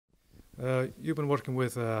You've been working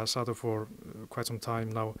with Sato for quite some time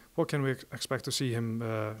now. What can we expect to see him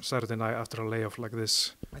Saturday night after a layoff like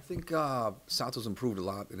this? I think Sato's improved a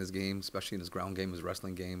lot in his game, especially in his ground game, his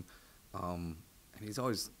wrestling game. And he's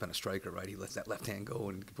always been a striker, right? He lets that left hand go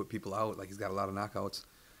and can put people out. Like, he's got a lot of knockouts.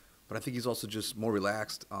 But I think he's also just more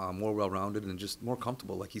relaxed, more well-rounded, and just more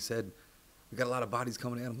comfortable. Like he said, we got a lot of bodies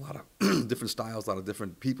coming at him, a lot of different styles, a lot of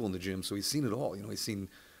different people in the gym. So he's seen it all. You know, he's seen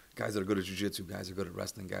guys that are good at jiu-jitsu, guys that are good at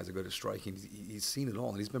wrestling, guys that are good at striking. He's seen it all,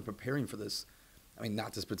 and he's been preparing for this. I mean,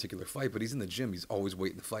 not this particular fight, but he's in the gym. He's always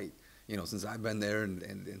waiting to fight. You know, since I've been there, and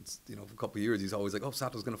you know, for a couple of years, he's always like, oh,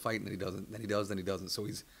 Sato's going to fight, and then he doesn't, then he does, then he doesn't. So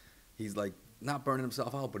he's like not burning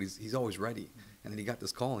himself out, but he's always ready. And then he got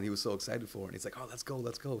this call, and he was so excited for it. And he's like, oh, let's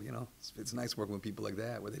go. You know, it's nice working with people like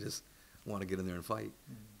that, where they just want to get in there and fight.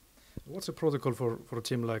 What's the protocol for a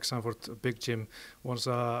team like Sanford, a big gym, once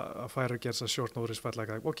a fighter gets a short notice fight like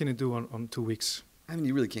that? What can you do on 2 weeks? I mean,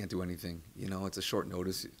 you really can't do anything. You know, it's a short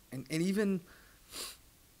notice. And even,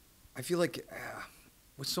 I feel like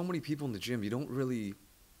with so many people in the gym, you don't really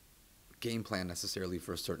game plan necessarily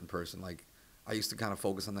for a certain person. Like, I used to kind of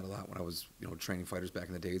focus on that a lot when I was, you know, training fighters back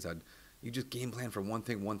in the days. You just game plan for one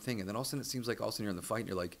thing, and then all of a sudden it seems like all of a sudden you're in the fight and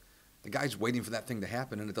you're like, the guy's waiting for that thing to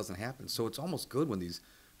happen and it doesn't happen. So it's almost good when these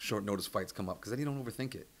short notice fights come up, because then you don't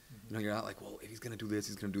overthink it. You know, you're not like, well, if he's going to do this,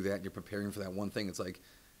 he's going to do that, and you're preparing for that one thing. It's like,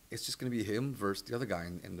 it's just going to be him versus the other guy,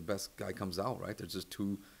 and the best guy comes out, right? There's just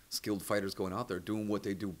two skilled fighters going out there doing what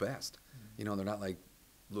they do best. You know, they're not like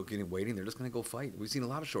looking and waiting. They're just going to go fight. We've seen a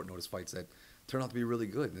lot of short notice fights that turn out to be really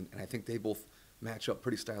good, and I think they both match up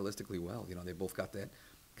pretty stylistically well. You know, they both got that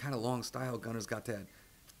kind of long style. Gunnar's got that.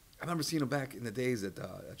 I remember seeing him back in the days at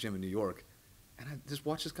a gym in New York, and I just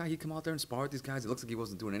watched this guy. He'd come out there and spar with these guys. It looks like he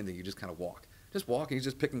wasn't doing anything. He just kind of walk, and he's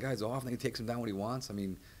just picking guys off, and then he takes them down when he wants. I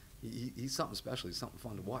mean, he's something special. He's something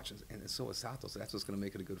fun to watch, and so is Sato. So that's what's going to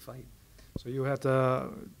make it a good fight. So you had,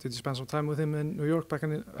 did you spend some time with him in New York back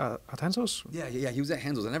at Henzo's? Yeah. He was at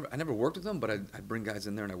Henzo's. I never worked with him, but I'd bring guys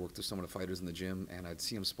in there, and I worked with some of the fighters in the gym, and I'd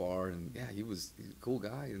see him spar, and yeah, he's a cool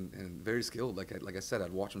guy and very skilled. Like I said,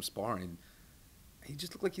 I'd watch him spar, and he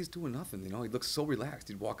just looked like he's doing nothing. You know, he looked so relaxed.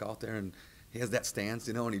 He'd walk out there, and he has that stance,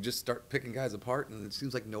 you know, and he'd just start picking guys apart, and it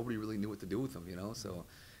seems like nobody really knew what to do with him, you know. So,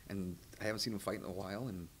 and I haven't seen him fight in a while,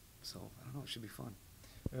 and so I don't know. It should be fun.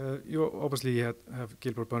 You obviously have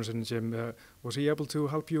Gilbert Burns in the gym. Was he able to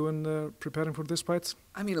help you in preparing for this fight?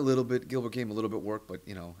 I mean, a little bit. Gilbert gave him a little bit work, but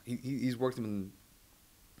you know, he's worked him, and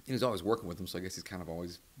he's always working with him. So I guess he's kind of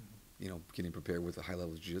always, you know, getting prepared with a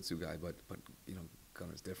high-level jiu-jitsu guy. But you know,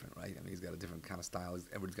 Gunnar's different, right? I mean, he's got a different kind of style.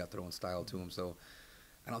 Everybody's got their own style to him. So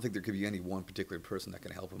I don't think there could be any one particular person that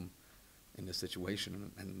can help him in this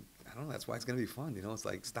situation. And I don't know. That's why it's going to be fun. You know, it's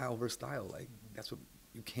like style versus style. Like that's what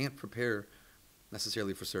you can't prepare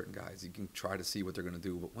necessarily for certain guys. You can try to see what they're going to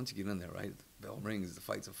do, but once you get in there, right, the bell rings, the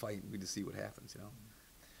fight's a fight, and we just see what happens, you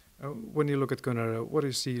know. When you look at Gunnar, what do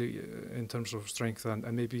you see in terms of strength and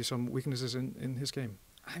maybe some weaknesses in his game?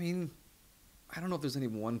 I mean, I don't know if there's any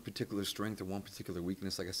one particular strength or one particular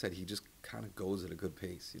weakness. Like I said, he just kind of goes at a good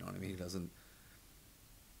pace, you know what I mean? He doesn't,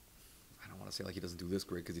 I don't want to say like he doesn't do this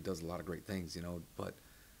great, because he does a lot of great things, you know, but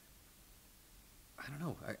I don't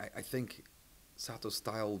know. I think Sato's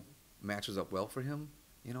style matches up well for him,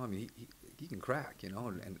 you know. I mean, he can crack, you know,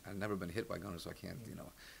 and I've never been hit by Gunnar, so I can't, you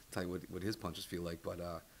know, tell you what his punches feel like. But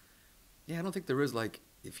yeah, I don't think there is like,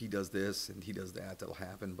 if he does this and he does that, that'll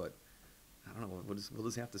happen. But I don't know. We'll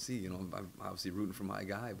just have to see. You know, I'm obviously rooting for my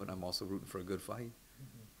guy, but I'm also rooting for a good fight.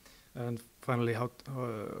 And finally,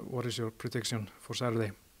 what is your prediction for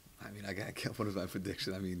Saturday? I mean, what is my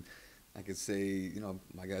prediction? I mean, I could say, you know,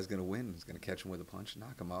 my guy's going to win. He's going to catch him with a punch,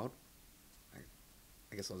 knock him out.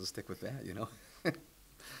 I guess I'll just stick with that, you know.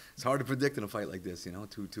 It's hard to predict in a fight like this, you know,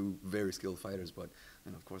 two very skilled fighters, but,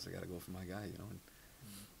 and of course I got to go for my guy, you know, and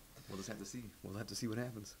we'll just have to see. We'll have to see what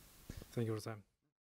happens. Thank you for the time.